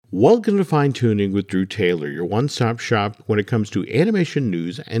Welcome to Fine Tuning with Drew Taylor, your one-stop shop when it comes to animation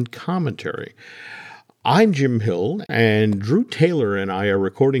news and commentary. I'm Jim Hill, and Drew Taylor and I are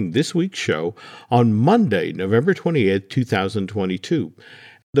recording this week's show on Monday, November 28th, 2022.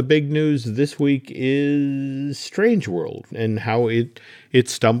 The big news this week is Strange World and how it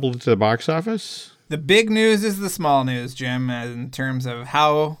stumbled to the box office. The big news is the small news, Jim, in terms of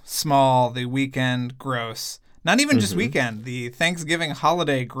how small the weekend gross, not even just weekend, the Thanksgiving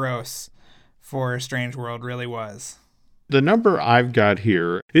holiday gross for Strange World really was. The number I've got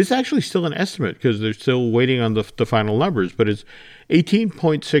here is actually still an estimate because they're still waiting on the final numbers, but it's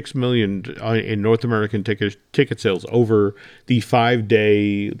 18.6 million in North American ticket sales over the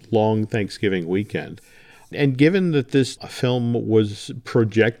 5-day long Thanksgiving weekend. And given that this film was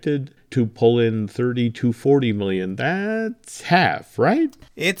projected to pull in 30 to 40 million, that's half, right?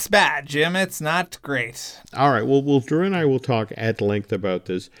 It's bad, Jim. It's not great. All right. Well, Drew and I will talk at length about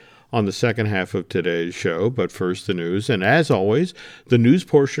this on the second half of today's show, but first the news. And as always, the news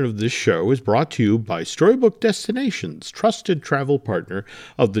portion of this show is brought to you by Storybook Destinations, trusted travel partner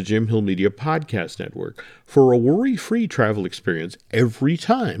of the Jim Hill Media Podcast Network. For a worry-free travel experience every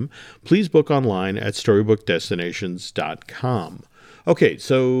time, please book online at StorybookDestinations.com. Okay,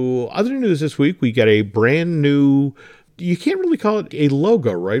 so other news this week, we got a brand new, you can't really call it a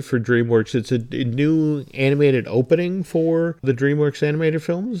logo, right, for DreamWorks. It's a new animated opening for the DreamWorks animated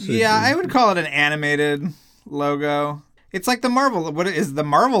films. Yeah, I would call it an animated logo. It's like the Marvel, the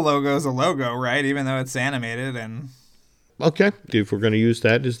Marvel logo is a logo, right, even though it's animated and... Okay, if we're going to use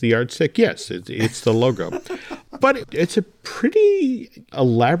that as the yardstick, yes, it's the logo. But it's a pretty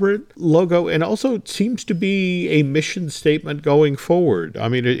elaborate logo, and also it seems to be a mission statement going forward. I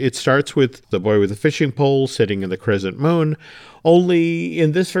mean, it starts with the boy with a fishing pole sitting in the crescent moon, only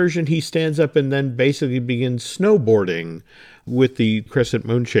in this version he stands up and then basically begins snowboarding with the crescent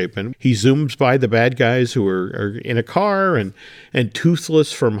moon shape. And he zooms by the bad guys who are in a car, and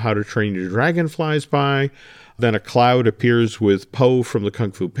Toothless from How to Train Your Dragon flies by. Then a cloud appears with Po from the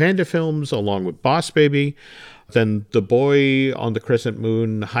Kung Fu Panda films, along with Boss Baby. Then the boy on the crescent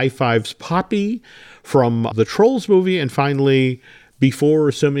moon high-fives Poppy from the Trolls movie. And finally, before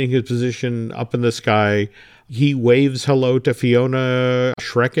assuming his position up in the sky, he waves hello to Fiona,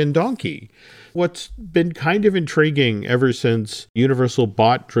 Shrek, and Donkey. What's been kind of intriguing ever since Universal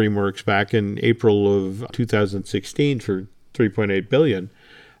bought DreamWorks back in April of 2016 for $3.8 billion,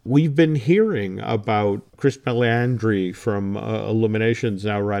 we've been hearing about Chris Meledandri from Illuminations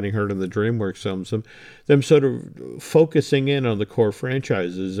now writing her in the DreamWorks films, them sort of focusing in on the core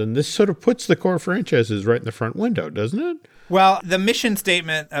franchises. And this sort of puts the core franchises right in the front window, doesn't it? Well, the mission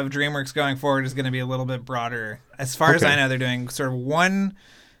statement of DreamWorks going forward is going to be a little bit broader. As far as I know, they're doing sort of one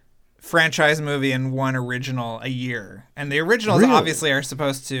franchise movie and one original a year. And the originals obviously are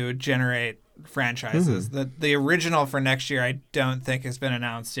supposed to generate franchises. The original for next year I don't think has been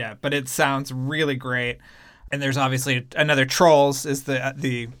announced yet, but it sounds really great. And there's obviously another Trolls is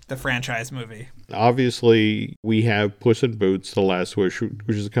the franchise movie. Obviously, we have Puss in Boots: The Last Wish,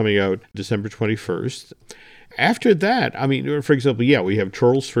 which is coming out December 21st. After that, I mean, for example, we have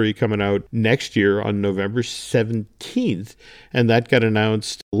Trolls 3 coming out next year on November 17th, and that got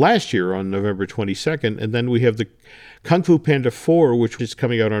announced last year on November 22nd. And then we have the Kung Fu Panda 4, which is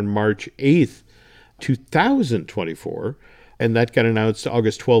coming out on March 8th, 2024, and that got announced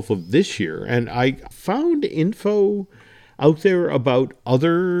August 12th of this year. And I found info out there about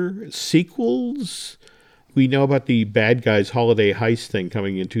other sequels. We know about the Bad Guys Holiday Heist thing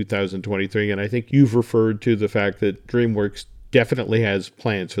coming in 2023, and I think you've referred to the fact that DreamWorks definitely has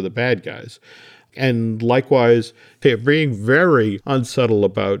plans for the Bad Guys. And likewise, they're being very unsubtle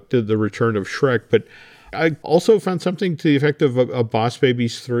about the return of Shrek, but I also found something to the effect of Boss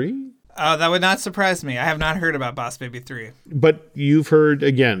Babies 3. Oh, that would not surprise me. I have not heard about Boss Baby 3. But you've heard,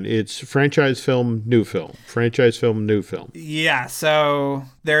 again, it's franchise film, new film. Franchise film, new film. Yeah, so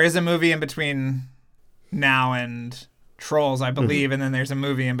there is a movie in between now and Trolls, I believe, and then there's a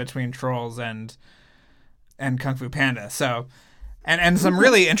movie in between Trolls and Kung Fu Panda. So, and some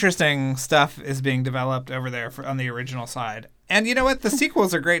really interesting stuff is being developed over there on the original side. And you know what? The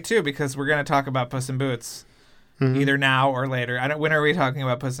sequels are great too, because we're going to talk about Puss in Boots either now or later. When are we talking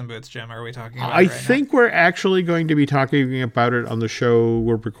about Puss in Boots, Jim? Are we talking about I think we're actually going to be talking about it on the show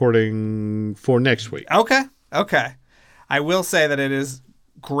we're recording for next week. Okay. I will say that it is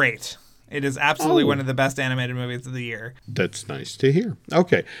great. It is absolutely one of the best animated movies of the year. That's nice to hear.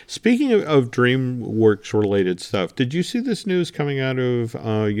 Okay. Speaking of DreamWorks related stuff, did you see this news coming out of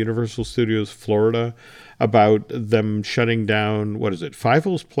Universal Studios Florida about them shutting down,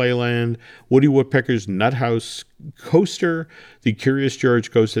 Fievel's Playland, Woody Woodpecker's Nut House Coaster, the Curious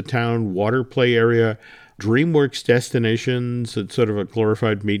George Goes to Town water play area, DreamWorks Destinations, it's sort of a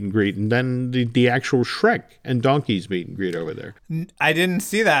glorified meet and greet, and then the actual Shrek and Donkeys meet and greet over there. I didn't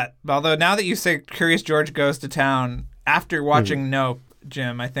see that. Although now that you say Curious George Goes to Town, after watching Nope,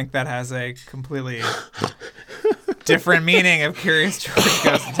 Jim, I think that has a completely different meaning of Curious George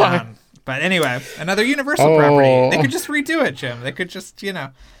Goes to Town. But anyway, another Universal property. They could just redo it, Jim. They could just,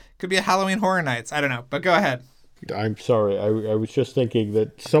 could be a Halloween Horror Nights. I don't know, but go ahead. I'm sorry. I was just thinking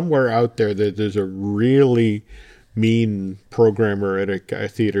that somewhere out there that there's a really mean programmer at a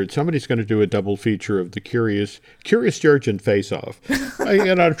theater. Somebody's going to do a double feature of the Curious George and Face Off.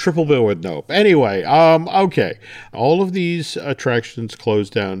 A triple bill with Nope. Anyway, okay. All of these attractions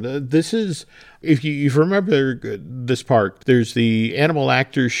closed down. This is, if you remember this park, there's the Animal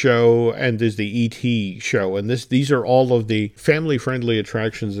Actors show and there's the E.T. show. And these are all of the family-friendly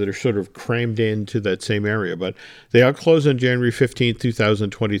attractions that are sort of crammed into that same area. But they all close on January 15th,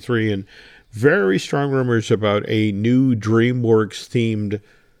 2023. And very strong rumors about a new DreamWorks-themed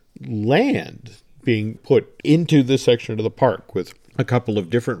land being put into this section of the park with a couple of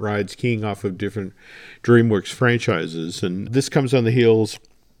different rides keying off of different DreamWorks franchises. And this comes on the heels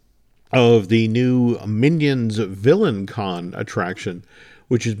of the new Minions Villain Con attraction,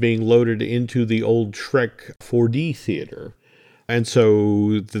 which is being loaded into the old Shrek 4D theater. And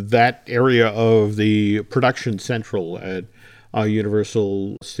so that area of the production central at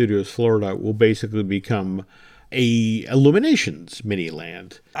Universal Studios Florida will basically become a Illuminations mini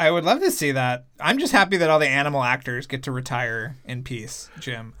land. I would love to see that. I'm just happy that all the animal actors get to retire in peace,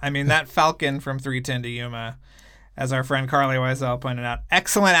 Jim. I mean, that Falcon from 3:10 to Yuma, as our friend Carly Wiesel pointed out,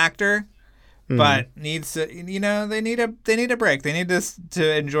 excellent actor, but needs to, they need a break. They need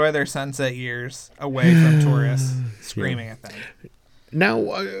to enjoy their sunset years away from tourists screaming at them. Now,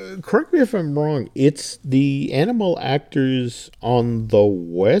 correct me if I'm wrong, it's the animal actors on the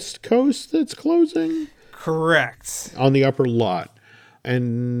West Coast that's closing? Correct. On the upper lot.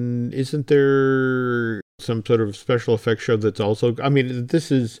 And isn't there some sort of special effects show that's also... I mean, this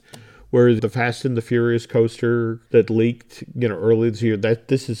is where the Fast and the Furious coaster that leaked, early this year,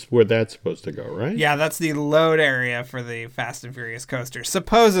 this is where that's supposed to go, right? Yeah, that's the load area for the Fast and Furious coaster.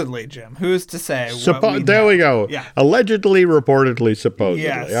 Supposedly, Jim. Who's to say? There we go. Yeah. Allegedly, reportedly, supposedly.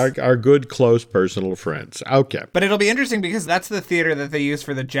 Yes. Our good, close, personal friends. Okay. But it'll be interesting because that's the theater that they use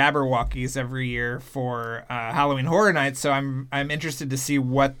for the Jabberwockies every year for Halloween Horror Nights. So I'm interested to see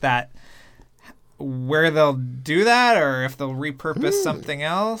where they'll do that, or if they'll repurpose something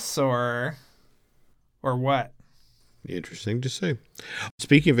else, or what. Interesting to see.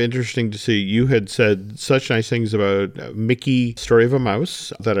 Speaking of interesting to see, you had said such nice things about Mickey Story of a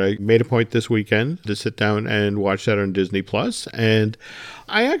Mouse that I made a point this weekend to sit down and watch that on Disney Plus. And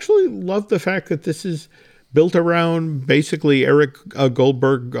I actually love the fact that this is built around basically Eric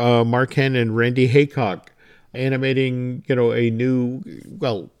Goldberg, Mark Henn, and Randy Haycock animating, a new,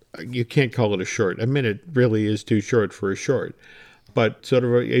 you can't call it a short. I mean, it really is too short for a short, but sort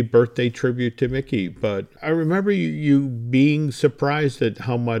of a birthday tribute to Mickey. But I remember you being surprised at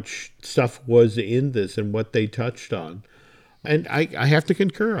how much stuff was in this and what they touched on. And I have to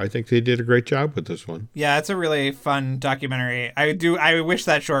concur. I think they did a great job with this one. Yeah, it's a really fun documentary. I wish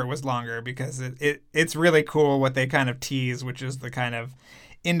that short was longer because it's really cool what they kind of tease, which is the kind of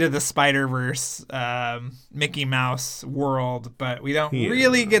Into the Spider-Verse Mickey Mouse world, but we don't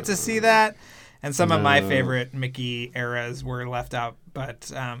really get to see that. And some of my favorite Mickey eras were left out,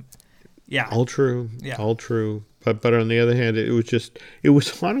 but yeah. All true. Yeah. All true. But on the other hand, it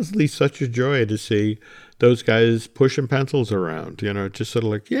was honestly such a joy to see those guys pushing pencils around, just sort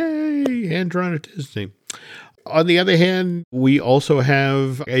of like, yay, hand drawn at Disney. On the other hand, we also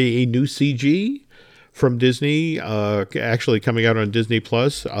have a new CG from Disney, actually coming out on Disney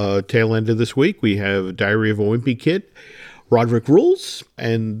Plus, tail end of this week. We have Diary of a Wimpy Kid, Roderick Rules,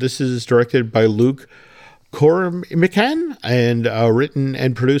 and this is directed by Luke Cormican and written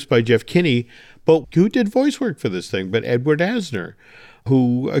and produced by Jeff Kinney. But who did voice work for this thing? But Edward Asner,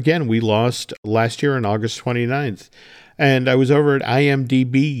 who, again, we lost last year on August 29th. And I was over at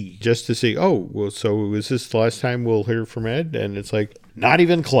IMDb just to see, so is this the last time we'll hear from Ed? And it's like, not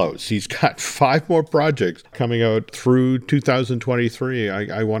even close. He's got 5 more projects coming out through 2023.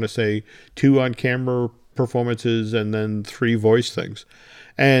 I want to say 2 on camera performances and then 3 voice things.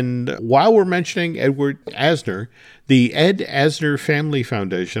 And while we're mentioning Edward Asner, the Ed Asner Family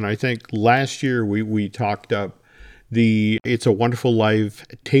Foundation, I think last year we talked up the It's a Wonderful Life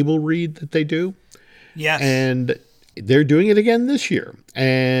table read that they do. Yes. And they're doing it again this year.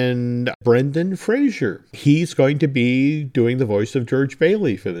 And Brendan Fraser, he's going to be doing the voice of George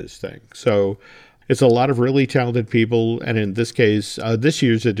Bailey for this thing. So it's a lot of really talented people. And in this case, this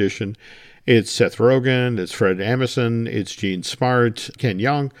year's edition, it's Seth Rogen, it's Fred Armisen, it's Gene Smart, Ken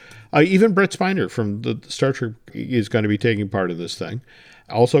Jeong. Even Brett Spiner from the Star Trek is going to be taking part of this thing.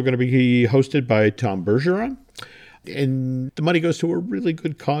 Also going to be hosted by Tom Bergeron. And the money goes to a really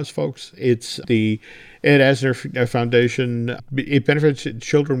good cause, folks. It's the Ed Asner Foundation. It benefits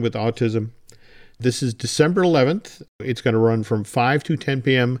children with autism. This is December 11th. It's going to run from 5 to 10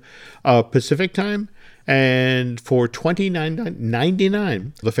 p.m. Pacific time. And for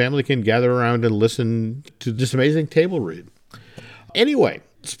 $29.99, the family can gather around and listen to this amazing table read. Anyway,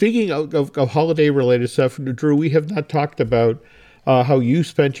 speaking of holiday-related stuff, Drew, we have not talked about how you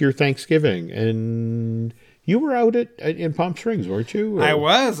spent your Thanksgiving. And you were out in Palm Springs, weren't you? Or? I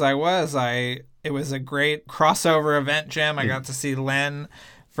was. It was a great crossover event, Jim. I got to see Len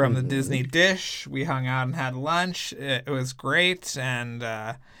from the Disney Dish. We hung out and had lunch. It was great. And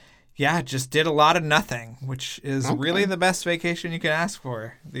just did a lot of nothing, which is really the best vacation you can ask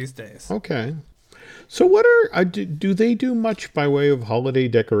for these days. Okay. So what do they do much by way of holiday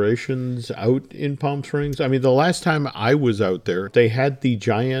decorations out in Palm Springs? I mean, the last time I was out there, they had the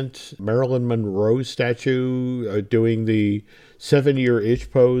giant Marilyn Monroe statue doing the 7-year itch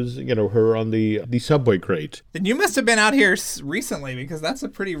pose, her on the subway crate. Then you must have been out here recently, because that's a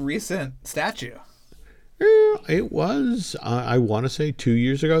pretty recent statue. It was, I want to say 2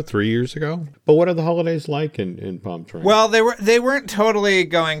 years ago, 3 years ago. But what are the holidays like in Palm Springs? Well, they weren't totally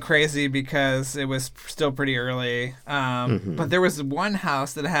going crazy because it was still pretty early. But there was one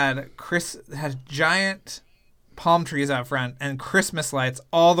house that had giant palm trees out front and Christmas lights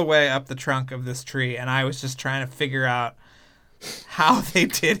all the way up the trunk of this tree. And I was just trying to figure out how they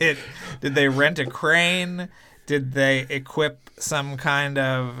did it. Did they rent a crane? Did they equip some kind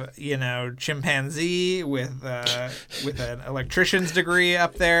of, chimpanzee with an electrician's degree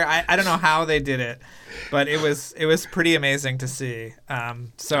up there? I don't know how they did it, but it was pretty amazing to see.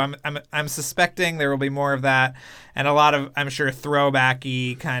 So I'm suspecting there will be more of that, and a lot of, I'm sure,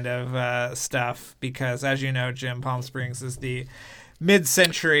 throwbacky kind of stuff, because as you know, Jim, Palm Springs is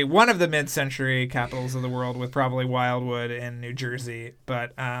one of the mid-century capitals of the world, with probably Wildwood in New Jersey,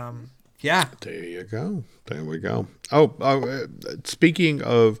 but. Yeah. There you go. There we go. Speaking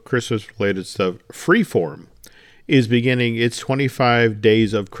of Christmas-related stuff, Freeform is beginning its 25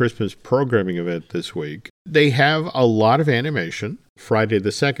 Days of Christmas programming event this week. They have a lot of animation. Friday the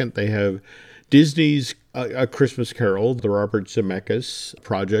 2nd, they have Disney's A Christmas Carol, the Robert Zemeckis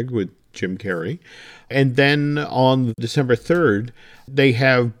project with Jim Carrey. And then on December 3rd, they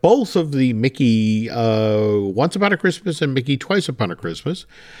have both of the Mickey Once Upon a Christmas and Mickey Twice Upon a Christmas.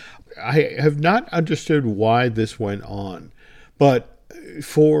 I have not understood why this went on, but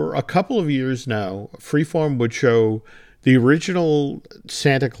for a couple of years now, Freeform would show the original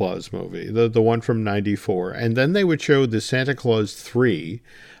Santa Claus movie, the one from 94, and then they would show the Santa Claus 3,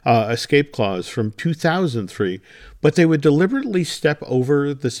 Escape Clause from 2003, but they would deliberately step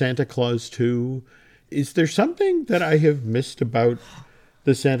over the Santa Claus 2. Is there something that I have missed about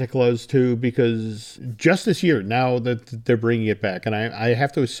the Santa Claus 2? Because just this year, now that they're bringing it back, and I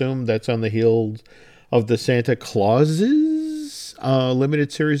have to assume that's on the heels of the Santa Clauses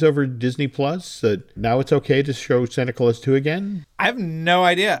limited series over Disney Plus, that now it's okay to show Santa Claus 2 again? I have no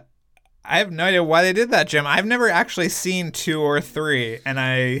idea. Why they did that, Jim. I've never actually seen 2 or 3, and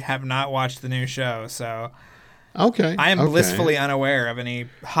I have not watched the new show, so okay. I am blissfully unaware of any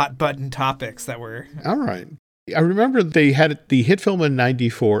hot button topics that were... All right. I remember they had the hit film in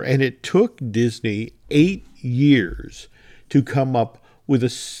 94, and it took Disney 8 years to come up with a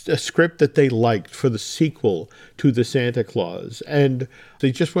script that they liked for the sequel to the Santa Claus. And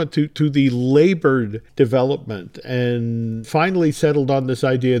they just went to the labored development and finally settled on this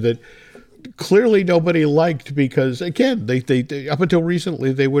idea that clearly nobody liked, because, again, they up until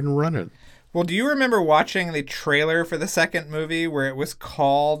recently, they wouldn't run it. Well, do you remember watching the trailer for the second movie where it was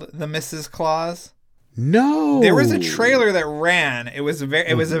called The Mrs. Claus? No. There was a trailer that ran. It was a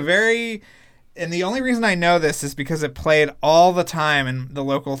very, and the only reason I know this is because it played all the time in the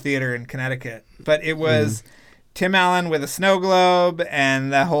local theater in Connecticut. But it was Tim Allen with a snow globe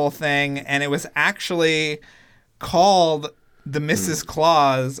and the whole thing, and it was actually called The Mrs.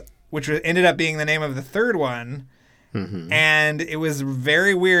 Claus, which ended up being the name of the third one. And it was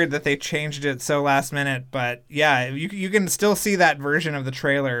very weird that they changed it so last minute. But yeah, you can still see that version of the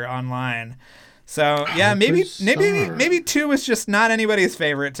trailer online. So yeah, maybe 2 was just not anybody's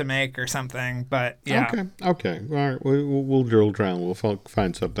favorite to make or something. But yeah, okay, all right, we'll drill down. We'll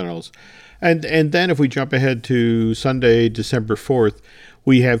find something else, and then if we jump ahead to Sunday, December 4th,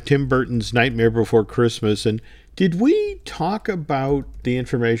 we have Tim Burton's Nightmare Before Christmas. And did we talk about the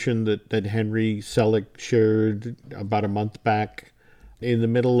information that Henry Selick shared about a month back, in the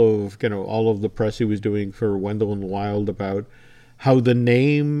middle of all of the press he was doing for Wendell and Wild, about how the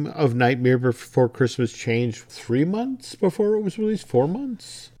name of Nightmare Before Christmas changed 3 months before it was released? 4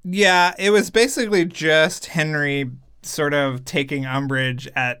 months? Yeah, it was basically just Henry sort of taking umbrage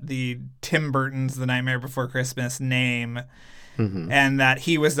at the Tim Burton's The Nightmare Before Christmas name, and that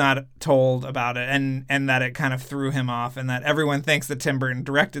he was not told about it, and that it kind of threw him off, and that everyone thinks that Tim Burton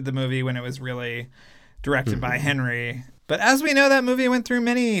directed the movie when it was really directed by Henry. But as we know, that movie went through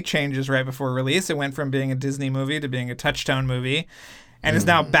many changes right before release. It went from being a Disney movie to being a Touchstone movie, and is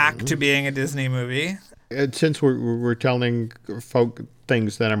now back to being a Disney movie. And since we're telling folk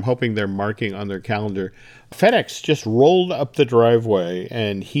things that I'm hoping they're marking on their calendar, FedEx just rolled up the driveway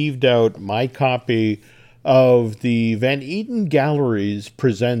and heaved out my copy of the Van Eden Galleries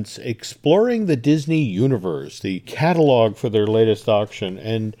Presents Exploring the Disney Universe, the catalog for their latest auction.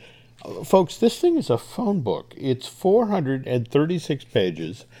 And folks, this thing is a phone book. It's 436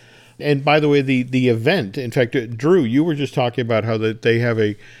 pages. And by the way, the event, in fact, Drew, you were just talking about how that they have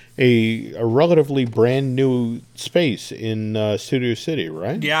a relatively brand new space in Studio City,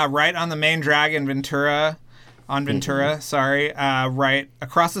 right? Yeah, right on the main drag in Ventura. Right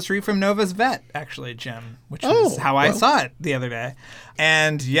across the street from Nova's Vet, actually, Jim, which is how I saw it the other day.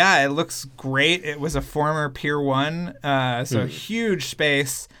 And yeah, it looks great. It was a former Pier 1, so huge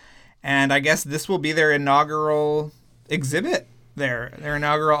space. And I guess this will be their inaugural exhibit there, their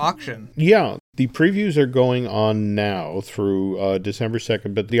inaugural auction. Yeah, the previews are going on now through December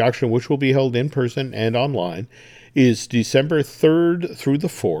 2nd, but the auction, which will be held in person and online, is December 3rd through the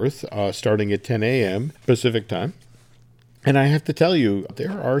 4th, starting at 10 a.m. Pacific time. And I have to tell you,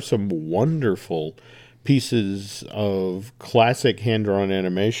 there are some wonderful pieces of classic hand-drawn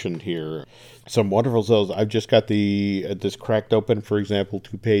animation here. Some wonderful cells. I've just got this cracked open, for example,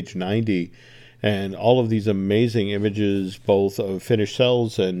 to page 90, and all of these amazing images, both of finished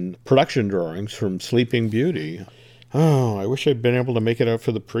cells and production drawings from Sleeping Beauty. Oh, I wish I'd been able to make it out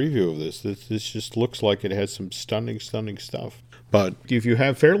for the preview of this. This just looks like it has some stunning, stunning stuff. But if you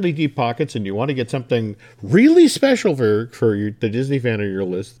have fairly deep pockets and you want to get something really special for the Disney fan on your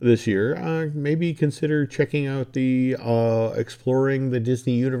list this year, maybe consider checking out the Exploring the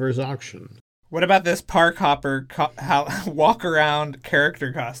Disney Universe auction. What about this Park Hopper walk-around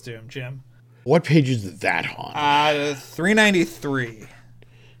character costume, Jim? What page is that on? 393.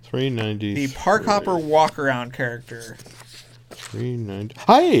 393. The Park Hopper walk-around character. 390.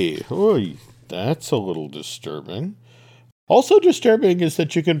 Hi! Oh, that's a little disturbing. Also disturbing is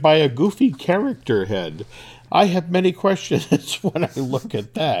that you can buy a Goofy character head. I have many questions when I look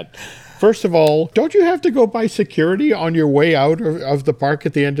at that. First of all, don't you have to go buy security on your way out of the park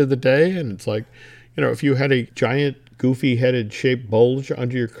at the end of the day? And it's like, if you had a giant Goofy-headed shaped bulge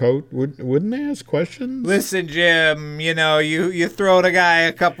under your coat, wouldn't they ask questions? Listen, Jim, you throw the guy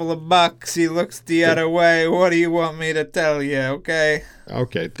a couple of bucks, he looks the other way. What do you want me to tell you, okay?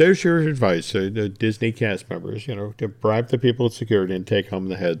 Okay, there's your advice, Disney cast members, to bribe the people at security and take home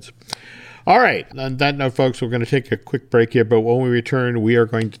the heads. All right, on that note, folks, we're going to take a quick break here, but when we return, we are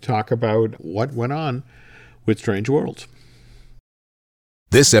going to talk about what went on with Strange Worlds.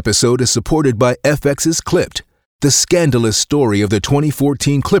 This episode is supported by FX's Clipped, the scandalous story of the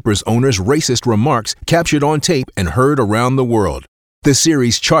 2014 Clippers owner's racist remarks captured on tape and heard around the world. The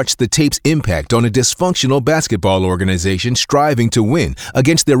series charts the tape's impact on a dysfunctional basketball organization striving to win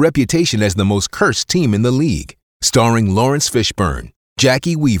against their reputation as the most cursed team in the league. Starring Lawrence Fishburne,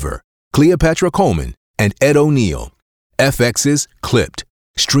 Jackie Weaver, Cleopatra Coleman, and Ed O'Neill. FX's Clipped,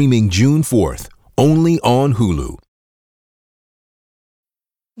 streaming June 4th, only on Hulu.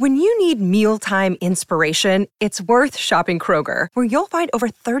 When you need mealtime inspiration, it's worth shopping Kroger, where you'll find over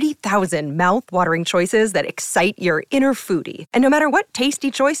 30,000 mouth-watering choices that excite your inner foodie. And no matter what tasty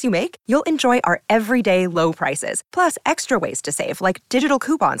choice you make, you'll enjoy our everyday low prices, plus extra ways to save, like digital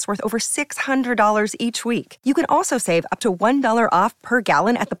coupons worth over $600 each week. You can also save up to $1 off per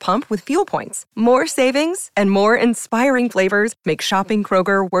gallon at the pump with fuel points. More savings and more inspiring flavors make shopping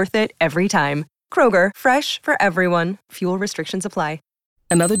Kroger worth it every time. Kroger, fresh for everyone. Fuel restrictions apply.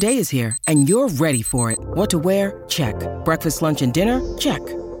 Another day is here, and you're ready for it. What to wear? Check. Breakfast, lunch, and dinner? Check.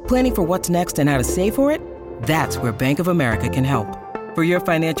 Planning for what's next and how to save for it? That's where Bank of America can help. For your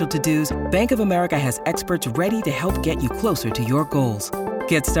financial to-dos, Bank of America has experts ready to help get you closer to your goals.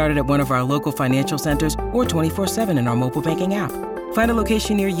 Get started at one of our local financial centers or 24/7 in our mobile banking app. Find a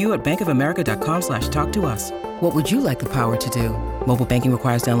location near you at bankofamerica.com/talktous. What would you like the power to do? Mobile banking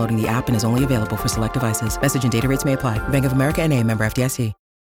requires downloading the app and is only available for select devices. Message and data rates may apply. Bank of America N.A., member FDIC.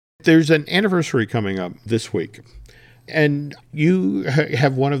 There's an anniversary coming up this week, and you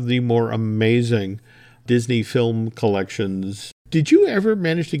have one of the more amazing Disney film collections. Did you ever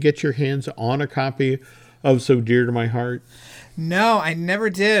manage to get your hands on a copy of So Dear to My Heart? No, I never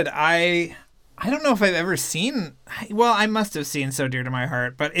did. I don't know if I've ever seen, well, I must have seen So Dear to My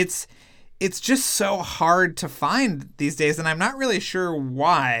Heart, but it's just so hard to find these days, and I'm not really sure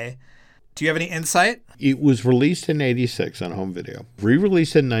why. Do you have any insight? It was released in 86 on home video,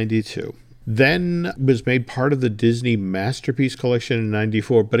 re-released in 92. Then was made part of the Disney Masterpiece Collection in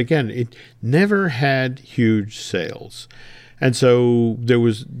 94. But again, it never had huge sales. And so there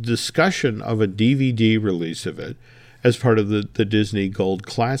was discussion of a DVD release of it as part of the Disney Gold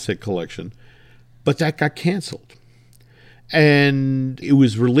Classic Collection. But that got canceled. And it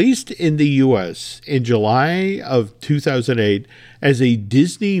was released in the U.S. in July of 2008 as a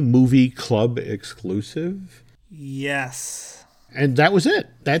Disney Movie Club exclusive. Yes. And that was it.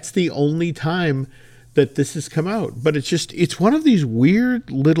 That's the only time that this has come out. But it's one of these weird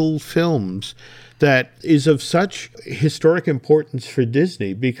little films that is of such historic importance for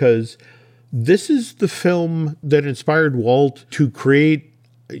Disney, because this is the film that inspired Walt to create.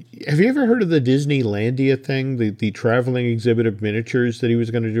 Have you ever heard of the Disneylandia thing, the traveling exhibit of miniatures that he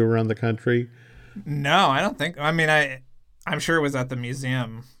was going to do around the country? No, I don't think. I mean, I'm sure it was at the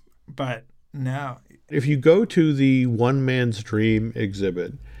museum, but no. If you go to the One Man's Dream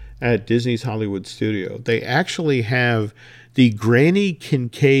exhibit at Disney's Hollywood Studio, they actually have the Granny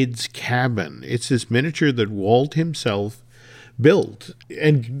Kincaid's cabin. It's this miniature that Walt himself built.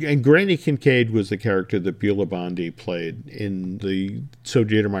 And Granny Kincaid was the character that Beulah Bondi played in the So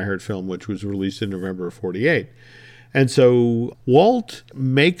Dear to My Heart film, which was released in November of 48. And so Walt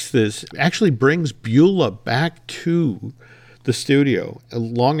makes this, actually brings Beulah back to the studio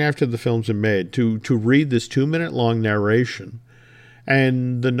long after the films are made to read this 2-minute long narration.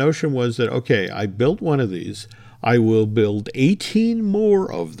 And the notion was that, okay, I built one of these. I will build 18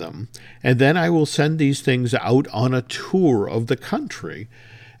 more of them, and then I will send these things out on a tour of the country.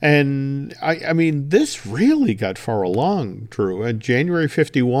 And I mean, this really got far along, Drew. In January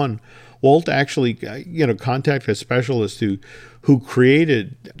 51, Walt actually, contacted a specialist who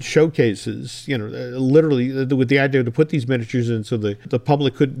created showcases, literally with the idea to put these miniatures in so the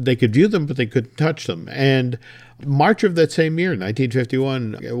public could view them, but they couldn't touch them. And March of that same year,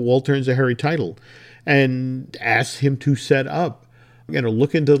 1951, Walt turns to Harry Teitel and asks him to set up,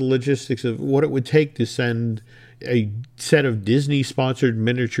 look into the logistics of what it would take to send a set of Disney-sponsored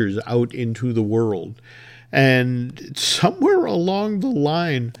miniatures out into the world. And somewhere along the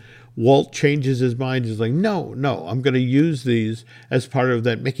line, Walt changes his mind. He's like, no, I'm going to use these as part of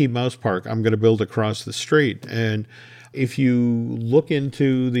that Mickey Mouse park I'm going to build across the street. And if you look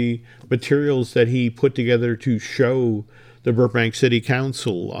into the materials that he put together to show the Burbank City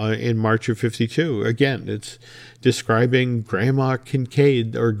Council in March of 52, again, it's describing Grandma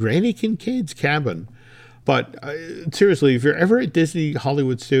Kincaid or Granny Kincaid's cabin. But seriously, if you're ever at Disney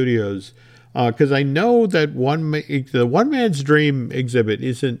Hollywood Studios, because I know that the One Man's Dream exhibit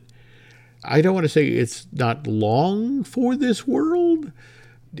isn't, I don't want to say it's not long for this world,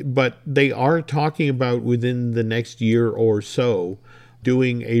 but they are talking about within the next year or so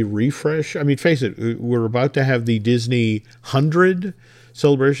doing a refresh. I mean, face it, we're about to have the Disney 100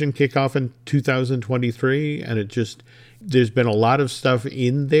 celebration kick off in 2023, and there's been a lot of stuff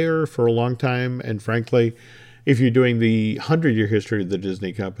in there for a long time. And frankly, if you're doing the 100-year history of the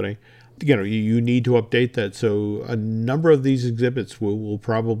Disney company, you need to update that. So a number of these exhibits will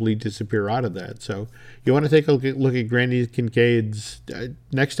probably disappear out of that. So you want to take a look at Granny Kincaid's.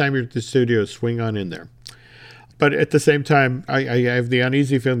 Next time you're at the studio, swing on in there. But at the same time, I have the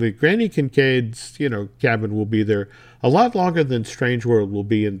uneasy feeling that Granny Kincaid's, cabin will be there a lot longer than Strange World will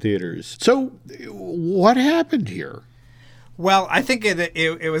be in theaters. So what happened here? Well, I think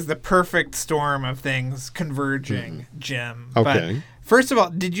it was the perfect storm of things converging, Jim. Okay. But first of all,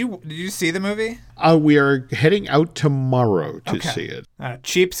 did you see the movie? We are heading out tomorrow to see it.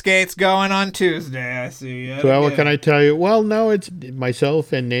 Cheapskates going on Tuesday, I see. Well, what can I tell you? Well, no, it's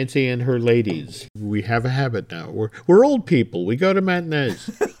myself and Nancy and her ladies. We have a habit now. We're old people. We go to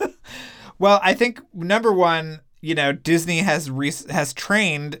matinees. Well, I think, number one, Disney has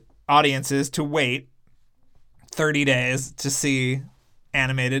trained audiences to wait 30 days to see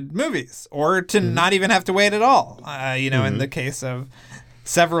animated movies, or to not even have to wait at all, in the case of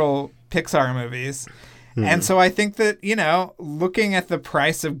several Pixar movies. And so I think that, looking at the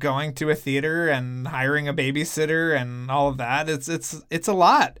price of going to a theater and hiring a babysitter and all of that, it's a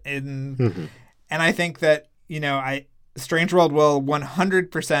lot. And I think that, Strange World will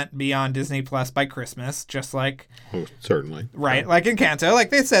 100% be on Disney Plus by Christmas, just like... Oh, certainly. Right, like Encanto. Like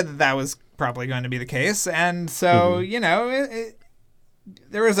they said that was probably going to be the case. And so,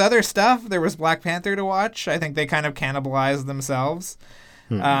 there was other stuff. There was Black Panther to watch. I think they kind of cannibalized themselves.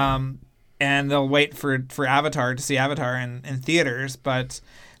 And they'll wait for Avatar to see Avatar in theaters. But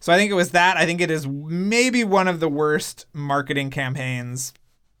so I think it was that. I think it is maybe one of the worst marketing campaigns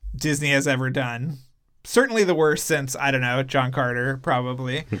Disney has ever done. Certainly the worst since, I don't know, John Carter,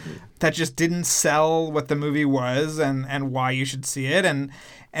 probably. That just didn't sell what the movie was and why you should see it. And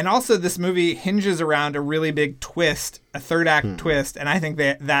also this movie hinges around a really big twist, a third act twist. And I think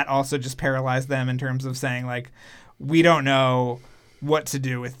that also just paralyzed them in terms of saying, like, we don't know what to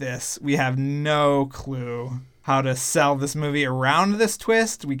do with this. We have no clue how to sell this movie around this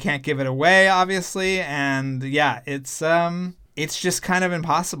twist. We can't give it away, obviously. And yeah, it's just kind of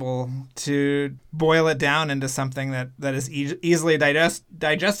impossible to boil it down into something that is easily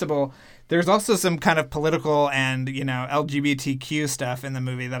digestible. There's also some kind of political and, LGBTQ stuff in the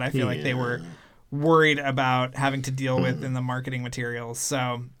movie that I feel like they were worried about having to deal with in the marketing materials.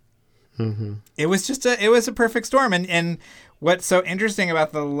 So it was a perfect storm. And what's so interesting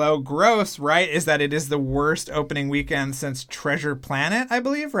about the low gross, right, is that it is the worst opening weekend since Treasure Planet, I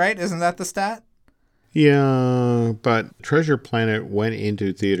believe, right? Isn't that the stat? Yeah, but Treasure Planet went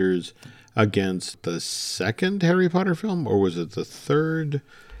into theaters against the second Harry Potter film, or was it the third?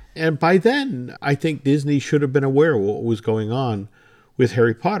 And by then, I think Disney should have been aware of what was going on with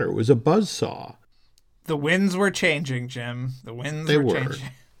Harry Potter. It was a buzzsaw. The winds were changing, Jim. The winds were changing.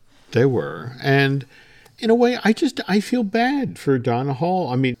 They were. And in a way, I feel bad for Don Hall.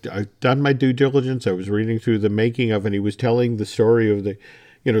 I mean, I've done my due diligence. I was reading through the making of, and he was telling the story of the,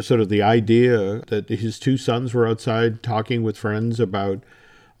 sort of the idea that his two sons were outside talking with friends about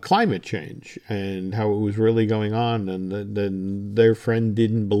climate change and how it was really going on, and then their friend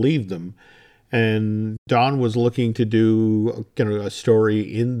didn't believe them. And Don was looking to do a story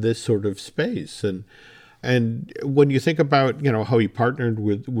in this sort of space. And when you think about, how he partnered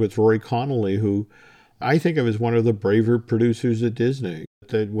with Roy Connolly, who I think of as one of the braver producers at Disney,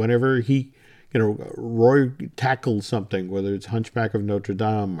 that whenever he, Roy tackles something, whether it's Hunchback of Notre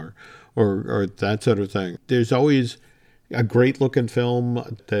Dame or that sort of thing, there's always a great looking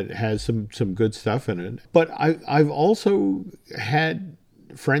film that has some good stuff in it. But I've also had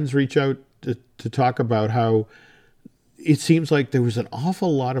friends reach out to talk about how it seems like there was an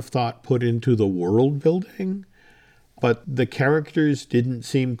awful lot of thought put into the world building, but the characters didn't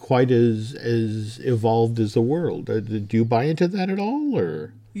seem quite as evolved as the world. Did you buy into that at all,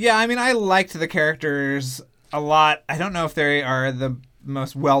 or? Yeah, I mean, I liked the characters a lot. I don't know if they are the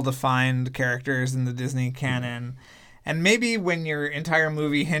most well-defined characters in the Disney canon. And maybe when your entire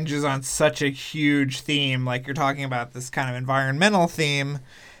movie hinges on such a huge theme, like you're talking about this kind of environmental theme,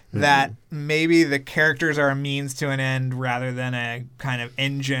 that maybe the characters are a means to an end rather than a kind of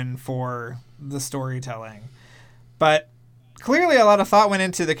engine for the storytelling. But clearly a lot of thought went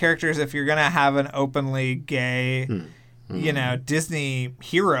into the characters if you're going to have an openly gay, Disney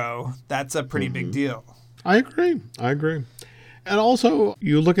hero. That's a pretty big deal. I agree. And also,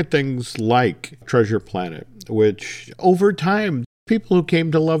 you look at things like Treasure Planet, which over time, people who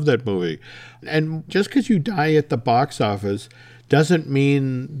came to love that movie. And just because you die at the box office doesn't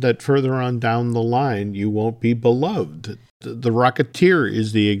mean that further on down the line you won't be beloved. The Rocketeer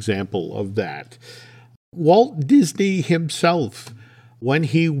is the example of that. Walt Disney himself, when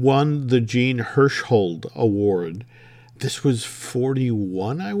he won the Jean Hirschhold Award, this was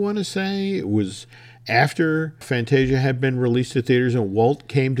 41, I want to say. It was after Fantasia had been released to theaters, and Walt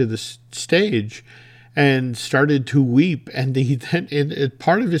came to the stage and started to weep. And he then, in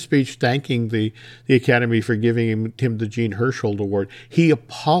part of his speech thanking the Academy for giving him the Jean Hirschhold Award, he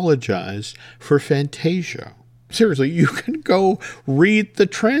apologized for Fantasia. Seriously, you can go read the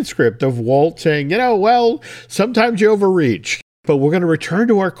transcript of Walt saying, sometimes you overreach, but we're going to return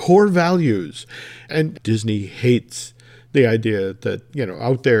to our core values. And Disney hates the idea that,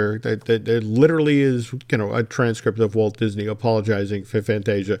 out there that there literally is, a transcript of Walt Disney apologizing for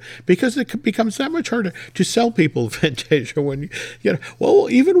Fantasia, because it becomes that much harder to sell people Fantasia when,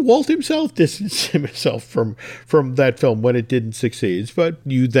 even Walt himself distanced himself from that film when it didn't succeed. But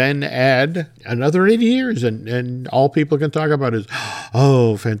you then add another 80 years and all people can talk about is,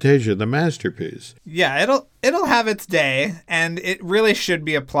 oh, Fantasia, the masterpiece. Yeah, it'll have its day, and it really should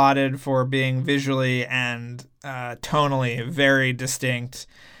be applauded for being visually and tonally very distinct,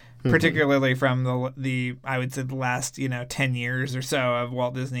 particularly from the I would say the last 10 years or so of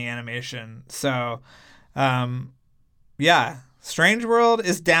Walt Disney animation. So Strange World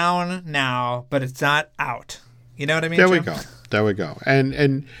is down now, but it's not out. You know what I mean? There we go.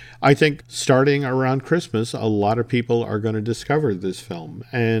 And I think starting around Christmas, a lot of people are going to discover this film.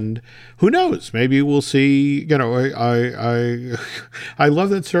 And who knows? Maybe we'll see, I love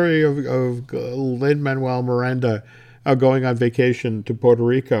that story of Lin-Manuel Miranda going on vacation to Puerto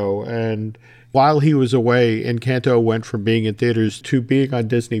Rico. And while he was away, Encanto went from being in theaters to being on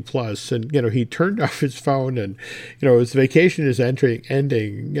Disney Plus. And, he turned off his phone and, his vacation is ending.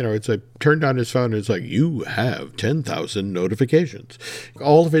 It's like turned on his phone and it's like, you have 10,000 notifications.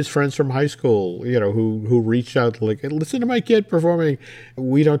 All of his friends from high school, who reached out like, listen to my kid performing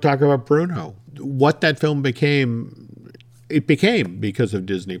We Don't Talk About Bruno. What that film became, it became because of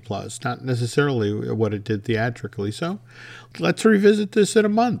Disney Plus, not necessarily what it did theatrically. So let's revisit this in a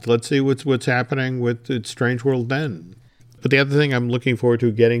month. Let's see what's happening with Strange World then. But the other thing I'm looking forward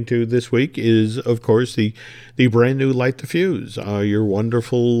to getting to this week is, of course, the brand new Light the Fuse, your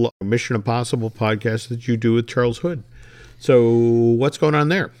wonderful Mission Impossible podcast that you do with Charles Hood. So what's going on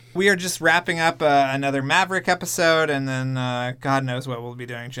there? We are just wrapping up another Maverick episode, and then God knows what we'll be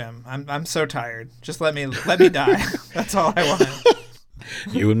doing, Jim. I'm so tired. Just let me die. That's all I want.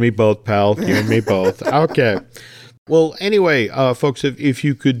 You and me both, pal. You and me both. Okay. Well, anyway, folks, if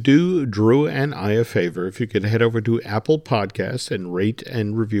you could do Drew and I a favor, if you could head over to Apple Podcasts and rate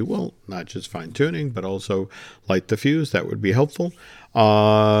and review, well, not just fine-tuning, but also Light the Fuse, that would be helpful.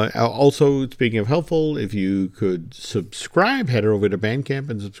 Also, speaking of helpful, if you could subscribe, head over to Bandcamp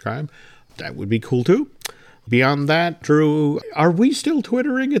and subscribe. That would be cool, too. Beyond that, Drew, are we still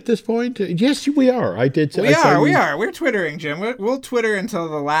Twittering at this point? Yes, we are. We are. We're Twittering, Jim. We'll Twitter until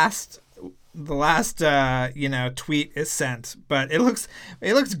the last tweet is sent, but it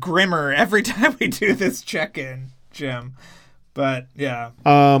looks grimmer every time we do this check-in, Jim. But yeah.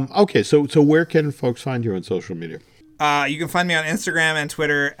 Okay, so where can folks find you on social media? You can find me on Instagram and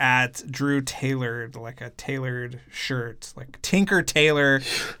Twitter at Drew Tailored, like a tailored shirt, like Tinker Tailor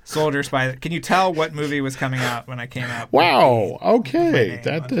Soldier Spy. Can you tell what movie was coming out when I came out? Wow. Okay.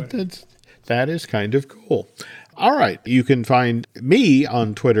 That is kind of cool. All right. You can find me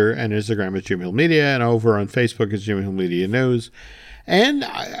on Twitter and Instagram as Jim Hill Media, and over on Facebook as Jim Hill Media News. And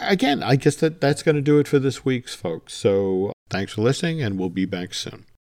again, I guess that's going to do it for this week's folks. So thanks for listening, and we'll be back soon.